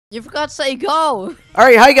You forgot to say go. All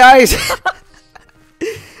right, hi guys.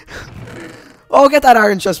 Oh, get that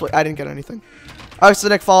iron chest plate. I didn't get anything. All right, so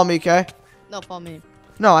Nick, follow me, okay? No, follow me.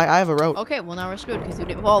 No, I have a route. Okay, well now we're screwed because you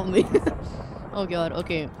didn't follow me. Oh god,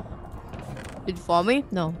 okay. Did you follow me?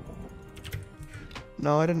 No.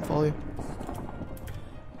 No, I didn't follow you.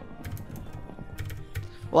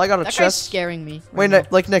 Well, I got a That guy's chest. scaring me. Wait,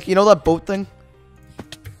 right Nick, Nick, you know that boat thing?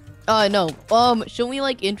 No. Should we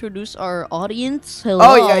like introduce our audience? Hello.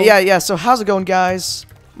 Oh yeah. So how's it going, guys?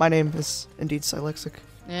 My name is indeed Silexic.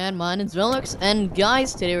 And mine is Velux. And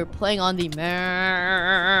guys, today we're playing on the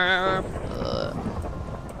map.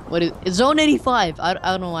 What is it? Zone 85? I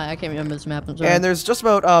don't know why I can't remember this map. I'm sorry. And there's just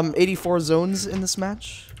about 84 zones in this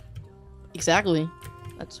match. Exactly.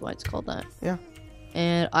 That's why it's called that. Yeah.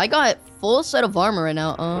 And I got full set of armor right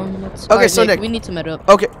now. Okay, Alright, so Nick, we need to meet up.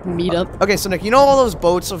 Okay. Meet up. Okay, so Nick, you know all those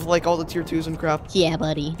boats of like all the tier 2s and crap? Yeah,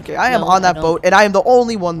 buddy. Okay, I am No, on that I boat, and I am the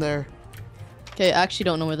only one there. Okay, I actually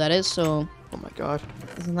don't know where that is, so Oh my god.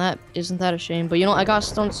 isn't that a shame? But you know, I got a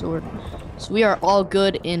stone sword, so we are all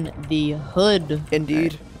good in the hood.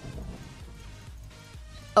 Indeed.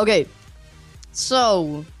 Okay,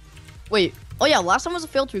 so wait. Oh yeah, last time was a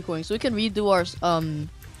failed recording, so we can redo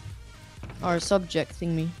our subject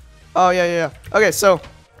thingy. Oh yeah. Okay, so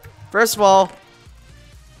first of all,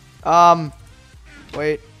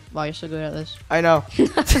 wait. Wow, you're so good at this. I know.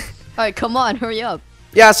 Alright, come on, hurry up.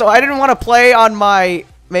 Yeah, so I didn't want to play on my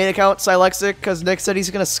main account, Silexic, because Nick said he's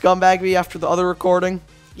gonna scumbag me after the other recording.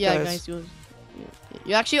 Yeah, guys, you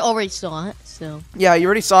actually already saw it, so. Yeah, you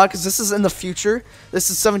already saw it, because this is in the future. This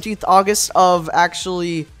is 17th August of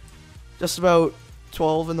actually just about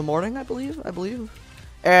 12 in the morning, I believe.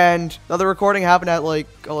 And the other recording happened at like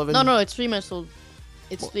 11. No, it's 3 minutes till.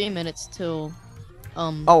 It's 3 minutes till. Oh,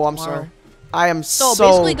 I'm tomorrow. sorry. I am So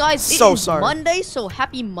basically, guys, so it is sorry. Monday, so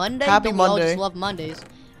happy Monday. Happy Don't we all Monday. just love Mondays.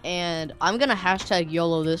 And I'm gonna hashtag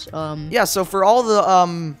YOLO this. Yeah, so for all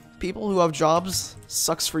the people who have jobs,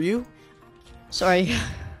 sucks for you. Sorry.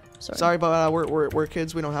 Sorry, but we're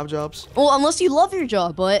kids. We don't have jobs. Well, unless you love your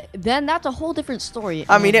job, but then that's a whole different story.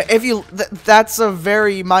 I mean, if you that's a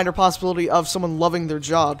very minor possibility of someone loving their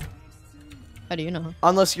job. How do you know?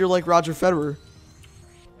 Unless you're like Roger Federer.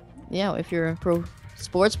 Yeah, if you're a pro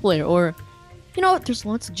sports player, or you know, there's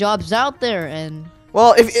lots of jobs out there, and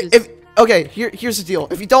well, if okay, here's the deal.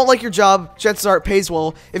 If you don't like your job, chances are it pays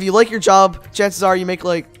well. If you like your job, chances are you make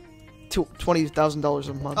like $20,000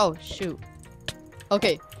 a month. Oh shoot.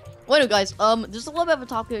 Okay. Wait, guys. There's a little bit of a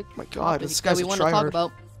topic. Oh my God, this guy's that we a want to talk tryhard.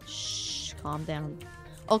 about. Shh, calm down.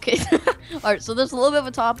 Okay. All right. So there's a little bit of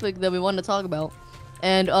a topic that we want to talk about,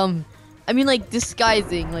 and I mean like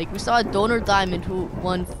disguising. Like we saw a Donor Diamond who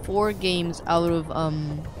won 4 games out of how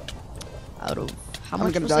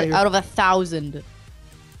much was it? Out of 1,000.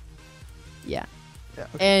 Yeah. Yeah,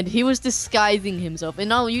 okay. And he was disguising himself. And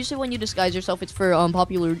now, usually when you disguise yourself, it's for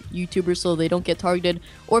popular YouTubers so they don't get targeted,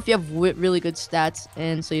 or if you have really good stats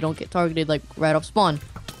and so you don't get targeted like right off spawn.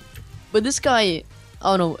 But this guy,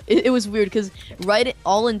 I don't know, it was weird because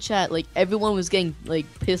all in chat, like everyone was getting like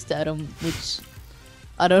pissed at him, which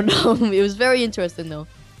I don't know. It was very interesting though.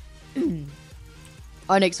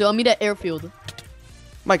 Alright, Nick, so I'll meet at airfield.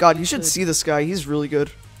 My God, you should see this guy. He's really good.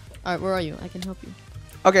 Alright, where are you? I can help you.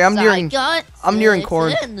 Okay, I'm nearing corn. I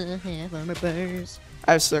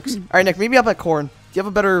I have 6. All right, Nick, meet me up at corn. Do you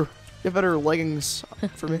have better leggings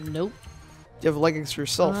for me? Do Nope. you have leggings for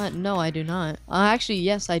yourself? No, I do not. Actually,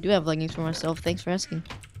 yes, I do have leggings for myself. Thanks for asking.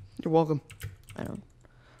 You're welcome. I don't.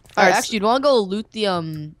 All right, Actually, do you want to go loot the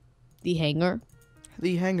hangar,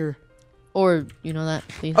 the hanger. or you know that,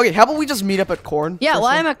 please? Okay, how about we just meet up at corn? Yeah, well,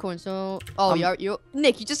 first I'm at corn. So, you're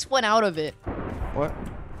Nick. You just went out of it. What?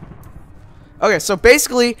 Okay, so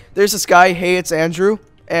basically, there's this guy. Hey, it's Andrew,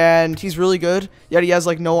 and he's really good. Yet he has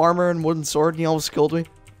like no armor and wooden sword, and he almost killed me.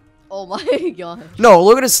 Oh my god. No,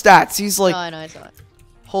 look at his stats. He's like, No, I know, I saw it.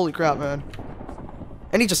 holy crap, man.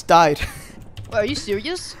 And he just died. Wait, are you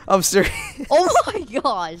serious? I'm serious. Oh my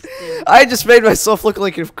gosh, dude. I just made myself look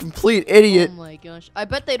like a complete idiot. Oh my gosh. I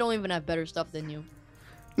bet they don't even have better stuff than you.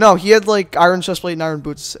 No, he had like iron chestplate and iron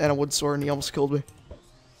boots and a wood sword, and he almost killed me.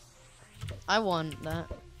 I want that.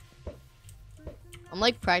 I'm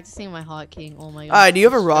like practicing my hotkeying. Oh my god. Do you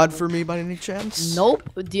have a rod for me by any chance? Nope.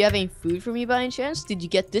 Do you have any food for me by any chance? Did you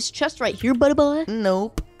get this chest right here, buddy boy?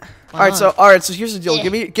 Nope. Why All right, so here's the deal.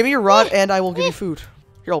 Eh. Give me your rod, and I will give you food.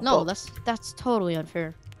 Here, No, that's totally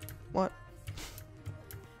unfair. What?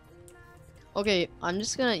 Okay, I'm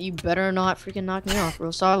just gonna. You better not freaking knock me off, or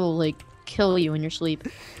else I will like kill you in your sleep.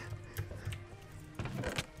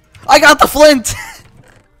 I got the flint.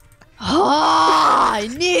 Ah, I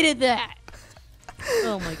needed that.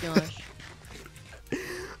 Oh my gosh.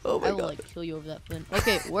 Oh my I will god. like kill you over that flint.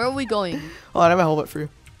 Okay, where are we going? Oh, I have a helmet for you.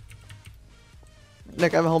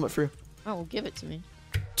 Nick, I have a helmet for you. Oh, give it to me.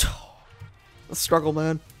 The struggle,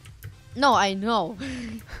 man. No, I know.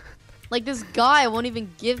 Like this guy won't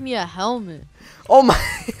even give me a helmet. Oh my,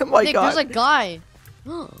 oh my Nick, god. there's a guy.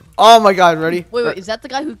 Oh my god, ready? Wait, is that the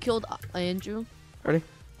guy who killed Andrew? Ready?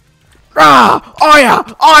 Ah! Oh yeah!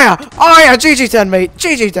 Oh yeah! Oh yeah! GG10, mate.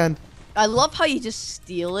 GG10. I love how you just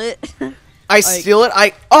steal it. I steal it.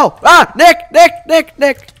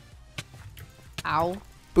 Nick. Ow.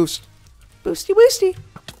 Boost. Boosty.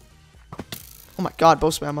 Oh my god,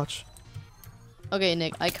 both spam much. Okay,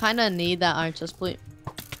 Nick, I kind of need that iron chest plate.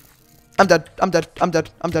 I'm dead.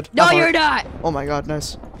 No, you're not. Oh my god,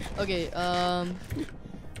 nice. Okay, I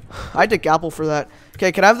had to gapple for that.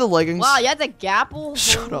 Okay, can I have the leggings? wow, you had the gapple?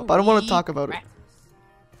 Shut up. I don't want to talk about it.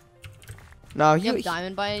 No, Do you you. have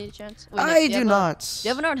diamond by any chance? Wait, Nick, I you do have not. Do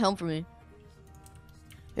you have an iron helm for me?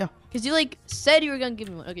 Yeah. Because you, like, said you were going to give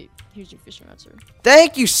me one. Okay, here's your fishing rod, sir.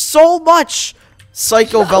 Thank you so much,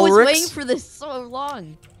 Psycho I was waiting Velrix. for this so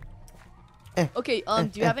long. Okay,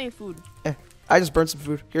 do you have any food? I just burned some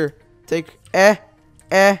food. Here, take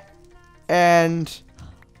and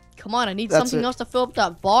Come on, I need That's something it. else to fill up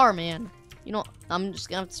that bar, man. You know, I'm just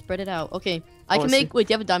gonna have to spread it out. Okay, I Oh, can I make. see. Wait,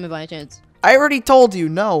 do you have a diamond by any chance? I already told you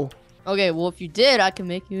no. Okay, well, if you did, I can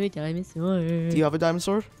make you a diamond sword. Do you have a diamond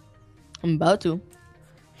sword? I'm about to.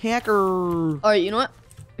 Hacker. Alright, you know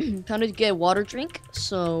what? Time to get a water drink,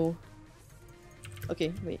 so...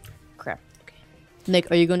 Okay, wait. Crap. Okay. Nick,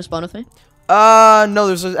 are you going to spawn with me?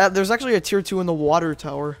 No, there's actually a tier 2 in the water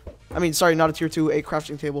tower. I mean, sorry, not a tier 2, a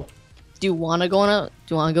crafting table. Do you want to go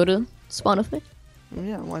to spawn with me?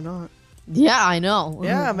 Yeah, why not? Yeah, I know.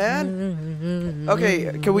 Yeah, man.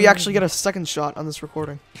 Okay, can we actually get a second shot on this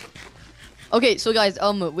recording? Okay, so guys,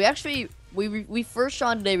 we actually we first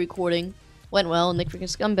shot today recording went well. Nick freaking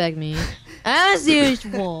scumbagged me as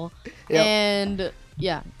usual, Yep. and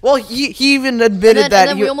yeah. Well, he even admitted And that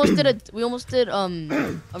then he. we almost did a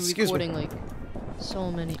Excuse me. recording like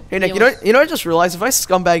so many. Hey Nick, we you know almost- I just realized if I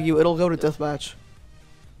scumbag you, it'll go to deathmatch.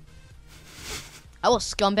 I will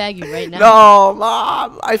scumbag you right now. No,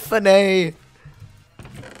 mom, I finay.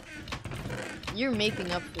 You're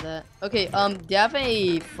making up for that. Okay, do you have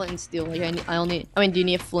a flint and steel? Like, I mean, do you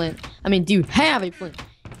need a flint? I mean, do you have a flint?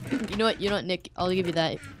 You know what, Nick? I'll give you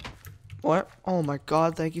that. What? Oh my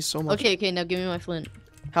god, thank you so much. Okay, now give me my flint.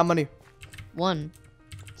 How many? One.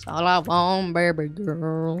 That's all I want, baby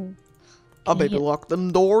girl. Oh, baby, Damn. lock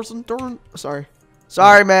them doors and turn. Sorry,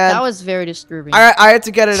 man. That was very disturbing. I had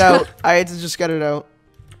to get it out. I had to just get it out.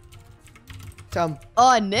 Tom.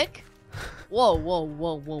 Nick?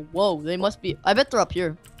 Whoa. They must be. I bet they're up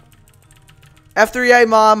here. F3A,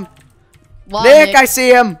 mom. Wow, Nick, I see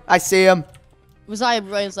him. I see him. Was I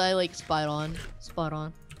like spot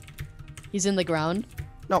on? He's in the ground.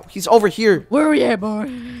 No, he's over here. Where are we at, boy?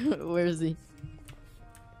 Where is he?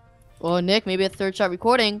 Well, Nick, maybe a third shot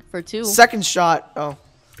recording for 2. Second shot. Oh,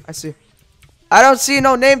 I see. I don't see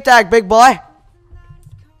no name tag, big boy.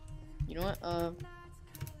 You know what?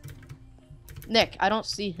 Nick, I don't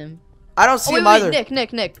see him. I don't see wait, him either.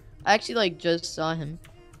 Nick. I actually like just saw him.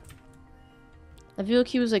 I feel like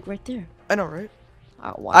he was like right there. I know, right?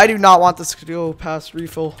 Oh, wow. I do not want this to go past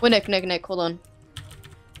refill. Wait, Nick, hold on.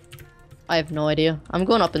 I have no idea. I'm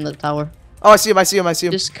going up in the tower. Oh, I see him.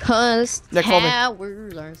 Just cause Nick, follow me.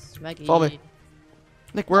 towers are smaggy. Follow me.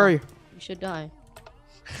 Nick, where are you? You should die.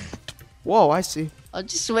 Whoa, I see. I'll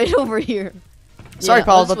just wait over here. Sorry, Yeah,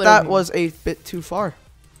 pal, I'll just but wait that over here. was a bit too far.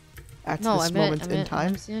 At No, this I meant, moment in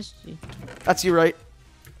time. MCSG. That's you, right?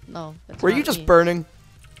 No, that's Were not you just me. burning?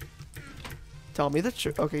 Tell me the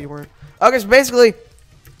truth. Okay, you weren't. Okay, so basically,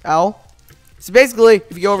 ow. So basically,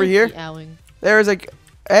 if you go over Should here, be owing. there's like,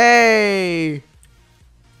 hey,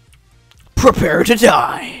 prepare to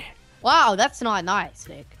die. Wow, that's not nice,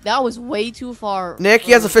 Nick. That was way too far. Nick,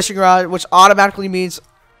 he has a fishing rod, which automatically means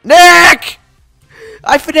Nick.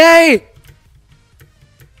 I finay.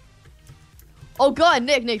 Oh god,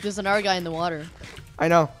 Nick, there's another guy in the water. I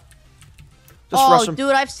know. Just rush Oh, him.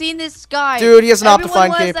 dude, I've seen this guy. Dude, he has an Everyone Optifine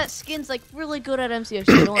who cape. has that skin's like really good at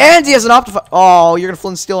MCSG. Don't And he has an Optifine. Oh, you're gonna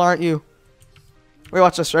flint steel, aren't you? Wait,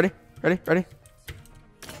 watch this. Ready?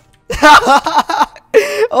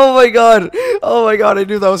 Oh my god. I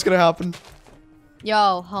knew that was gonna happen.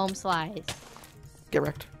 Yo, home slice. Get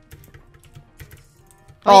wrecked. Wait,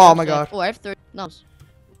 Oh I'm my dead. god. Oh, I have 30. No.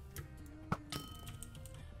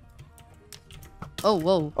 Oh,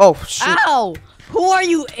 whoa. Oh shit. Ow! Who are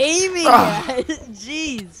you aiming at?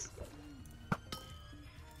 Jeez.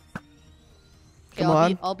 Okay, Come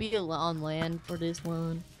on. I'll be on land for this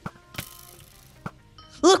one.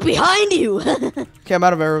 Look behind you. Okay, I'm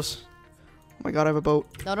out of arrows. Oh my god, I have a boat.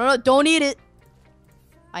 No, don't eat it.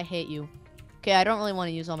 I hate you. Okay, I don't really want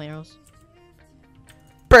to use all my arrows.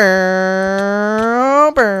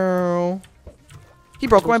 Bow, bow. He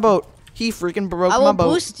broke my boat. He freaking broke I my will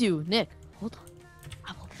boat. boost you, Nick. Hold on.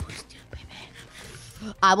 I will boost you, baby.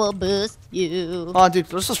 I will boost you. Hold on,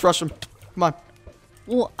 dude. Let's just rush him. Come on.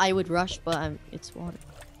 Well, I would rush, but it's water.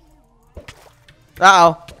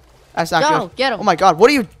 Uh-oh. That's not Go, good. get him. Oh my god, what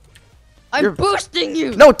are you... I'm boosting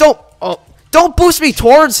you. No, don't... Oh, don't boost me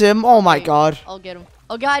towards him. Oh my god. I'll get him.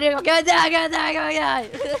 Oh god, oh god, oh god, oh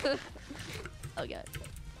god. Oh god.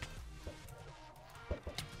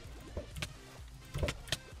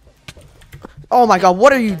 Oh my god,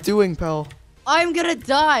 what are you doing, pal? I'm gonna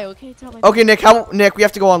die. Okay, tell my. Okay, Nick, Nick, we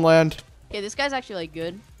have to go on land. Okay, this guy's actually like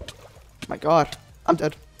good. My god. I'm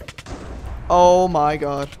dead. Oh my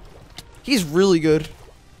god. He's really good.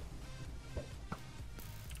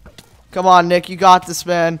 Come on, Nick, you got this,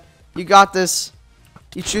 man. You got this.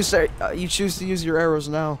 You choose to use your arrows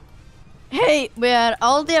now. Hey, man,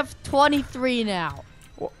 I only have 23 now.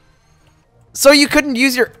 So you couldn't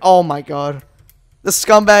use your... Oh my god. The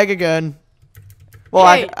scumbag again. Well,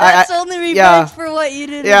 hey, that's only revenge yeah. for what you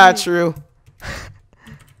did. Yeah, true.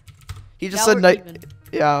 He just Now said we're night. even.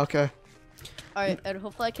 Yeah, okay. Alright, and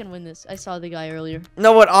hopefully I can win this. I saw the guy earlier.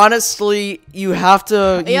 No, but honestly, you have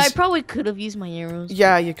to Yeah, I use... probably could have used my arrows.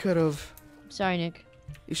 Yeah, you could have. Sorry, Nick.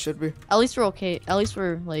 You should be. At least we're okay. At least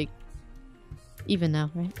we're, like, even now,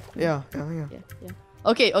 right? Yeah. Yeah.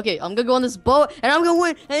 Okay, I'm gonna go on this boat, and I'm gonna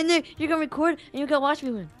win, and Nick, you're gonna record, and you're gonna watch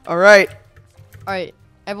me win. Alright. Alright,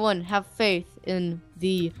 everyone, have faith in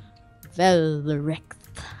the Velrex.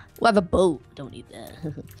 We'll have a boat. Don't need that.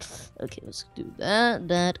 Okay, let's do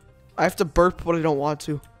that. I have to burp, but I don't want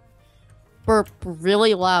to. Burp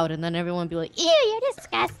really loud, and then everyone be like, "Ew, you're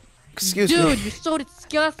disgusting." Excuse me. Dude, you're so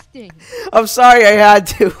disgusting. I'm sorry I had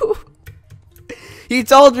to. He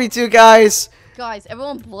told me to, guys. Guys,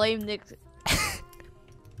 everyone blame Nick.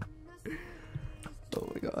 Oh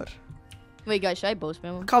my god. Wait, guys, should I boast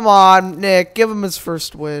him? Come on, Nick. Give him his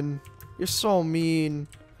first win. You're so mean.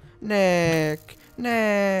 Nick.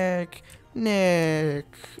 No.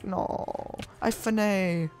 I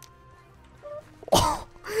finay. Oh,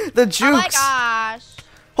 the jukes. Oh my gosh.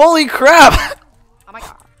 Holy crap. Oh my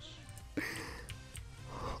gosh.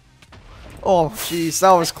 Oh, jeez.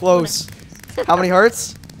 That was close. How many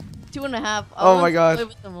hearts? 2.5. Oh my god. Play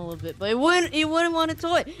with them a little bit, but he wouldn't want to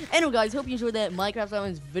toy. Anyway, guys, hope you enjoyed that Minecraft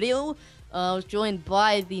Islands video. I was joined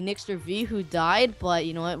by the Nixter V who died, but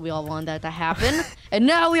you know what? We all wanted that to happen. And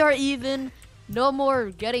now we are even. No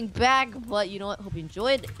more getting back, but you know what? Hope you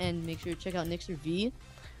enjoyed, and make sure to check out Nixter V.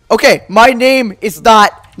 Okay, my name is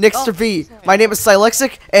not Nixter V. Sorry. My name is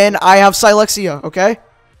Silexic, and I have Silexia, okay?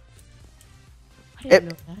 I didn't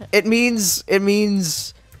know that. It means,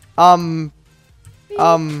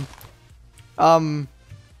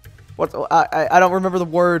 what, I don't remember the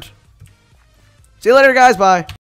word. See you later, guys, bye.